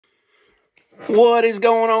What is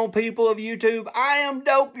going on, people of YouTube? I am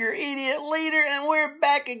Dope, your idiot leader, and we're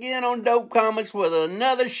back again on Dope Comics with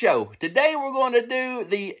another show. Today we're going to do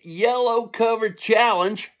the yellow cover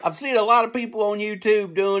challenge. I've seen a lot of people on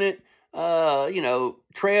YouTube doing it.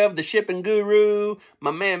 Trev, the shipping guru,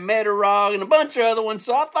 my man Metarog, and a bunch of other ones.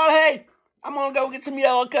 So I thought, hey, I'm going to go get some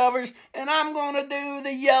yellow covers, and I'm going to do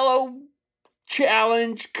the yellow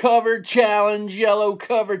yellow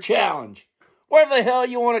cover challenge. Whatever the hell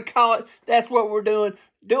you want to call it, that's what we're doing.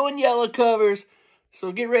 Doing yellow covers.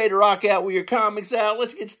 So get ready to rock out with your comics out.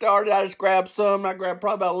 Let's get started. I just grabbed some. I grabbed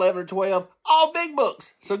probably about 11 or 12. All big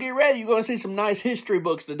books. So get ready. You're going to see some nice history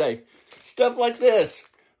books today. Stuff like this.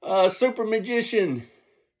 Super Magician.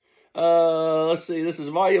 Let's see. This is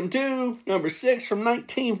volume 2, number 6 from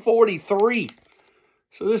 1943.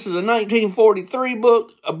 So this is a 1943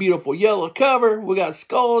 book. A beautiful yellow cover. We got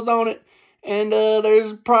skulls on it. And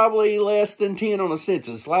there's probably less than 10 on the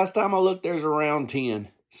census. Last time I looked, there's around 10.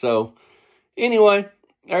 So, anyway,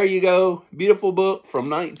 there you go. Beautiful book from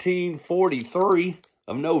 1943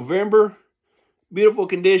 of November. Beautiful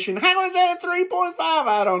condition. How is that a 3.5?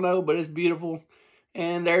 I don't know, but it's beautiful.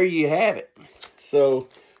 And there you have it. So,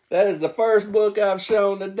 that is the first book I've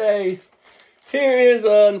shown today. Here is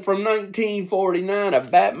from 1949, a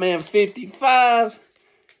Batman 55.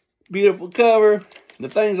 Beautiful cover. The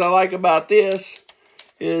things I like about this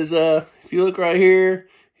is, if you look right here,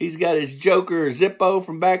 he's got his Joker Zippo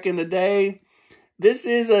from back in the day. This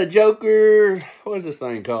is a Joker, what is this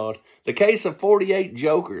thing called? The Case of 48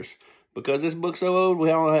 Jokers. Because this book's so old, we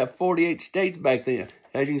only have 48 states back then.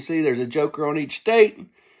 As you can see, there's a Joker on each state.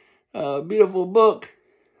 Beautiful book.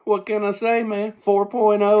 What can I say, man?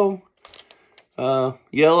 4.0.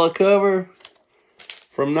 Yellow cover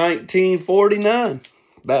from 1949.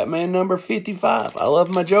 Batman number 55. I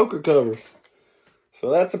love my Joker covers.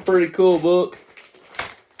 So that's a pretty cool book.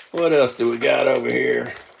 What else do we got over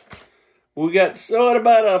here? We got,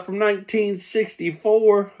 from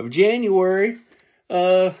 1964 of January,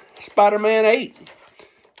 Spider-Man 8.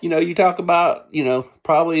 You know, you talk about,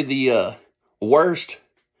 probably the worst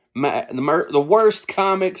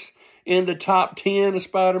comics in the top 10 of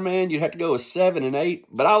Spider-Man. You'd have to go with 7 and 8.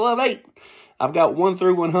 But I love 8. I've got 1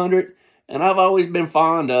 through 100. And I've always been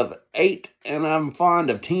fond of 8, and I'm fond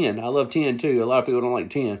of 10. I love 10, too. A lot of people don't like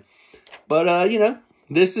 10. But,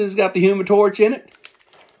 this has got the Human Torch in it.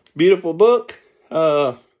 Beautiful book.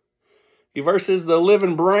 He versus the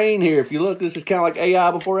Living Brain here. If you look, this is kind of like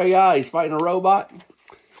AI before AI. He's fighting a robot.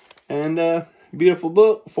 And, beautiful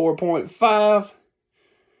book, 4.5.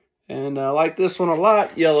 And I like this one a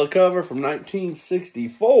lot. Yellow cover from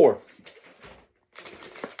 1964.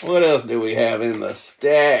 What else do we have in the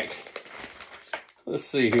stack? Let's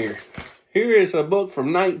see here. Here is a book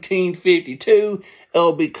from 1952.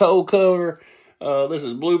 L.B. Cole cover. This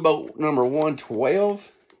is Blue Bolt number 112.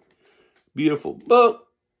 Beautiful book.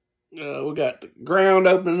 We got the ground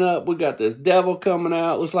opening up. We got this devil coming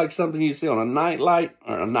out. Looks like something you see on a nightlight.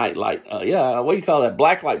 Or a nightlight. What do you call that?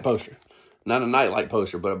 Blacklight poster. Not a nightlight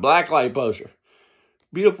poster, but a blacklight poster.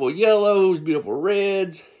 Beautiful yellows. Beautiful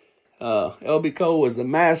reds. L.B. Cole was the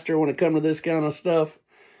master when it comes to this kind of stuff.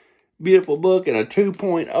 Beautiful book and a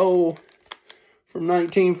 2.0 from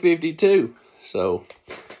 1952. So,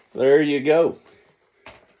 there you go.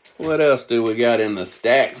 What else do we got in the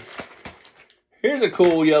stack? Here's a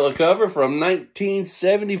cool yellow cover from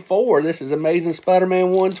 1974. This is Amazing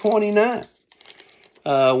Spider-Man 129.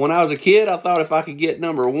 When I was a kid, I thought if I could get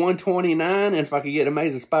number 129 and if I could get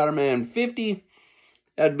Amazing Spider-Man 50,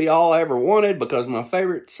 that'd be all I ever wanted because my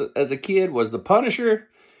favorite as a kid was The Punisher.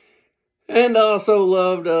 And I also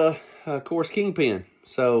loved, of course, Kingpin.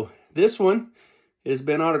 So this one has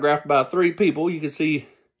been autographed by 3 people. You can see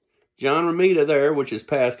John Romita there, which has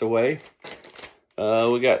passed away.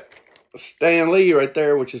 We got Stan Lee right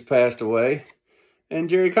there, which has passed away. And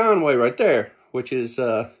Jerry Conway right there, which is, he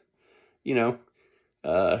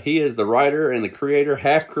is the writer and the creator,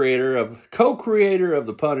 co-creator of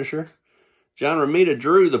The Punisher. John Romita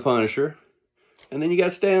drew The Punisher. And then you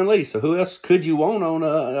got Stan Lee. So who else could you want on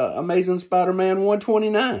Amazing Spider-Man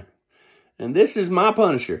 129? And this is my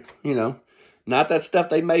Punisher, Not that stuff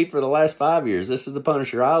they made for the last 5 years. This is the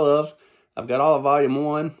Punisher I love. I've got all of Volume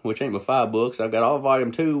 1, which ain't but 5 books. I've got all of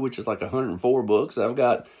Volume 2, which is like 104 books. I've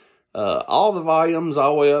got all the volumes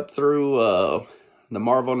all the way up through the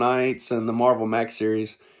Marvel Knights and the Marvel Max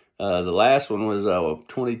series. The last one was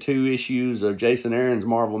 22 issues of Jason Aaron's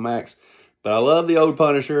Marvel Max. But I love the old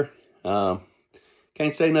Punisher.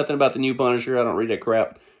 Can't say nothing about the new Punisher. I don't read that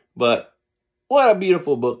crap. But what a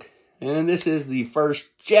beautiful book. And this is the first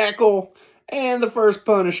Jackal and the first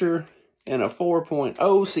Punisher and a 4.0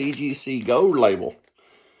 CGC gold label.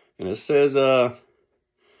 And it says John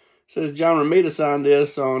Romita signed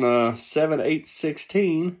this on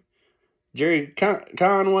 7/8/16. Jerry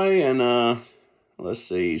Conway and let's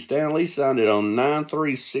see, Stan Lee signed it on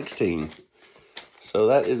 9/3/16. So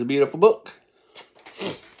that is a beautiful book.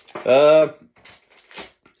 What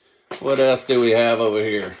else do we have over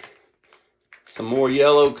here? Some more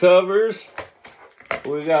yellow covers.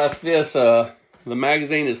 We got this, the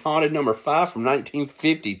magazine is Haunted number 5 from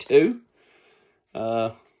 1952.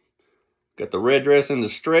 Got the red dress in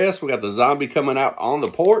distress. We got the zombie coming out on the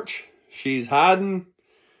porch. She's hiding.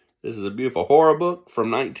 This is a beautiful horror book from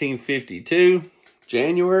 1952,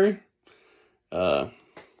 January.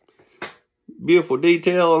 Beautiful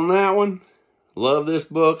detail on that one. Love this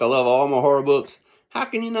book. I love all my horror books. How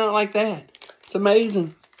can you not like that? It's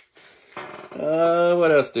amazing.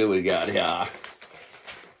 What else do we got here?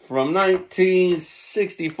 From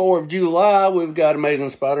 1964 of July, we've got Amazing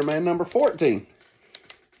Spider-Man number 14.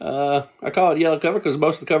 I call it yellow cover because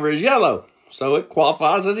most of the cover is yellow. So it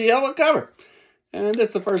qualifies as a yellow cover. And this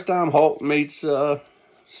is the first time Hulk meets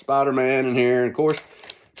Spider-Man in here. And of course,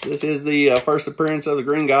 this is the first appearance of the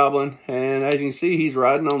Green Goblin. And as you can see, he's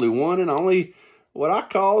riding on the one and only what I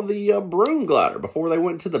call the broom glider before they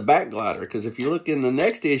went to the bat glider. Because if you look in the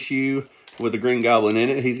next issue with the Green Goblin in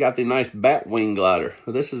it, he's got the nice bat wing glider.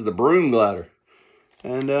 So this is the broom glider.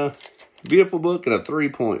 And beautiful book and a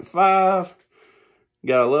 3.5.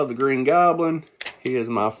 Gotta love the Green Goblin. He is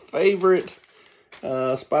my favorite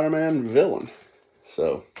Spider-Man villain.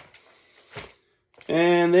 So,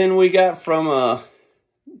 and then we got from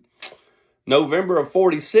November of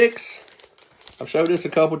 46. I've showed this a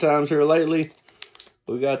couple times here lately.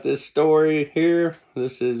 We got this story here.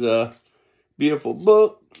 This is a beautiful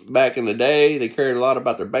book. Back in the day, they cared a lot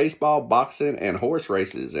about their baseball, boxing, and horse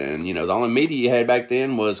races. And, you know, the only media you had back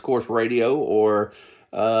then was, of course, radio or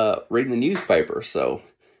reading the newspaper. So,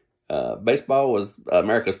 baseball was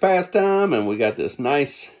America's pastime. And we got this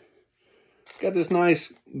nice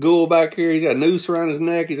ghoul back here. He's got a noose around his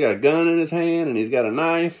neck. He's got a gun in his hand, and he's got a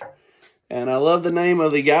knife. And I love the name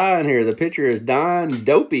of the guy in here. The picture is Don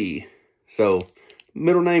Dopey. So,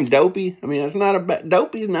 middle name Dopey. I mean,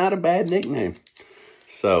 Dopey's not a bad nickname.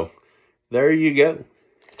 So, there you go.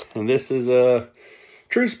 And this is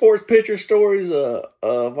True Sports Picture Stories,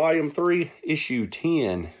 Volume 3, Issue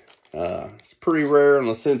 10. It's pretty rare on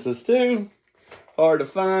the census, too. Hard to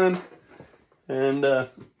find. And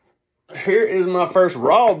here is my first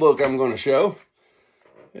Raw book I'm going to show.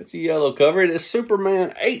 It's a yellow cover. It is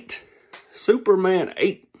Superman 8. Superman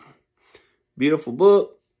 8. Beautiful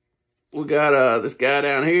book. We got this guy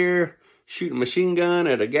down here shooting a machine gun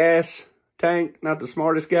at a gas tank. Not the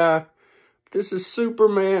smartest guy. This is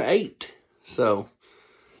Superman 8. So,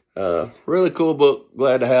 really cool book.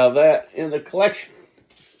 Glad to have that in the collection.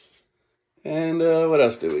 And what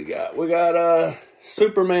else do we got? We got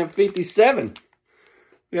Superman 57.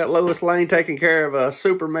 We got Lois Lane taking care of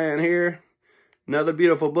Superman here. Another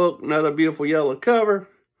beautiful book. Another beautiful yellow cover.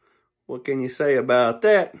 What can you say about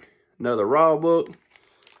that? Another Raw book.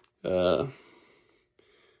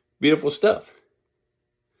 Beautiful stuff.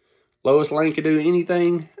 Lois Lane can do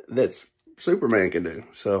anything that Superman can do.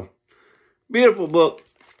 So, beautiful book.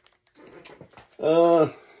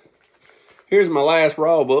 Here's my last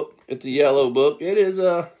Raw book. It's a yellow book. It is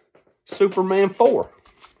Superman 4.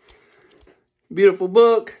 Beautiful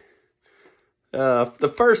book.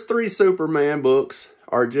 The first 3 Superman books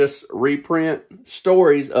are just reprint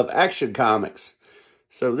stories of Action Comics.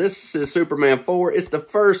 So this is Superman 4. It's the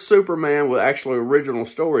first Superman with actually original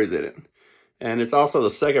stories in it. And it's also the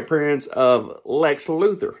second appearance of Lex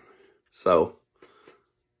Luthor. So,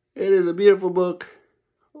 it is a beautiful book.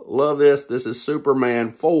 Love this. This is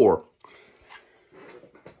Superman 4.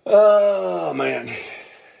 Oh, man.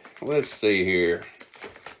 Let's see here.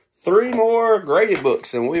 3 more graded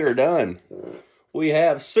books and we are done. We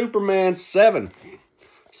have Superman 7.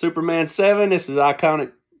 Superman 7, this is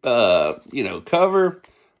iconic, cover.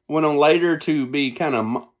 Went on later to be kind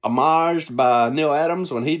of homaged by Neil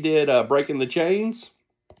Adams when he did Breaking the Chains.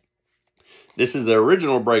 This is the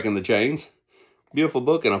original Breaking the Chains. Beautiful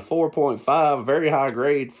book and a 4.5. Very high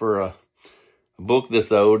grade for a book this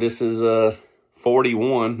old. This is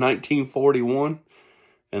 1941.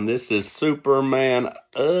 And this is Superman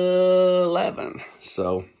 11.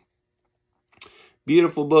 So,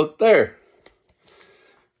 beautiful book there.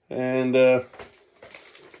 And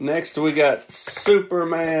next we got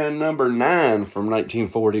Superman number 9 from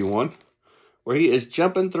 1941, where he is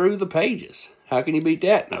jumping through the pages. How can you beat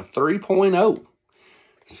that? Now 3.0.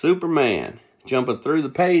 Superman jumping through the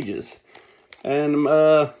pages. And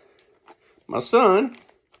my son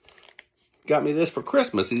got me this for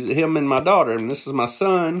Christmas. He's him and my daughter, and this is my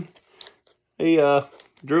son. He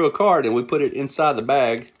drew a card, and we put it inside the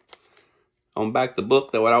bag on the back of the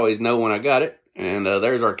book. That would always know when I got it. And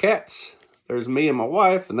there's our cats. There's me and my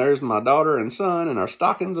wife, and there's my daughter and son, and our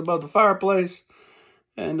stockings above the fireplace.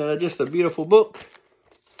 And just a beautiful book.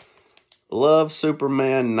 Love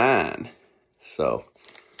Superman 9. So,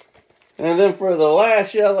 and then for the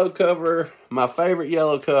last yellow cover, my favorite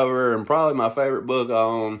yellow cover, and probably my favorite book I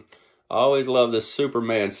own. I always love this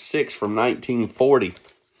Superman 6 from 1940.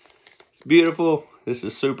 It's beautiful. This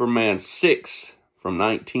is Superman 6 from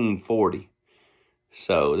 1940.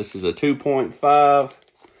 So this is a 2.5.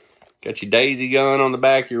 Got your Daisy gun on the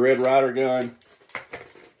back, your Red Ryder gun.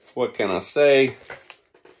 What can I say?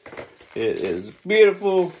 It is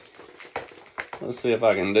beautiful. Let's see if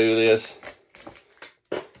I can do this.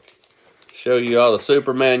 Show you all the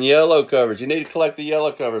Superman yellow covers. You need to collect the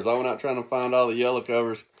yellow covers. I went out trying to find all the yellow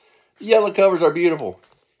covers. The yellow covers are beautiful.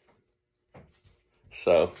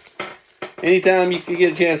 So, anytime you can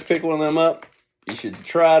get a chance to pick one of them up, you should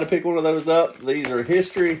try to pick one of those up. These are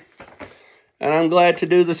history. And I'm glad to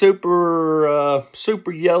do the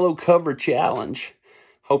super yellow cover challenge.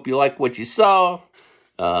 Hope you like what you saw.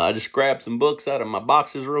 I just grabbed some books out of my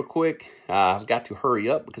boxes real quick. I've got to hurry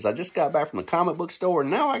up because I just got back from the comic book store. And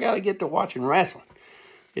now I got to get to watching wrestling.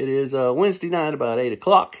 It is Wednesday night about 8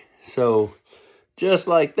 o'clock. So just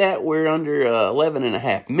like that, we're under 11 and a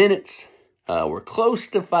half minutes. We're close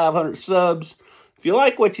to 500 subs. If you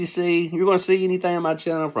like what you see, you're going to see anything on my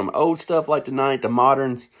channel from old stuff like tonight to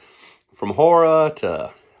moderns, from horror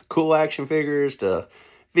to cool action figures to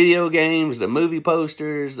video games, to movie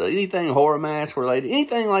posters, to anything horror mask related,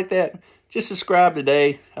 anything like that. Just subscribe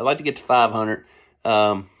today. I'd like to get to 500.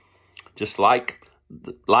 Just like,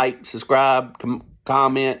 subscribe,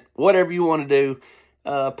 comment, whatever you want to do.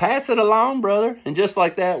 Pass it along, brother. And just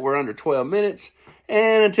like that, we're under 12 minutes.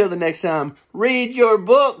 And until the next time, read your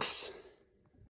books.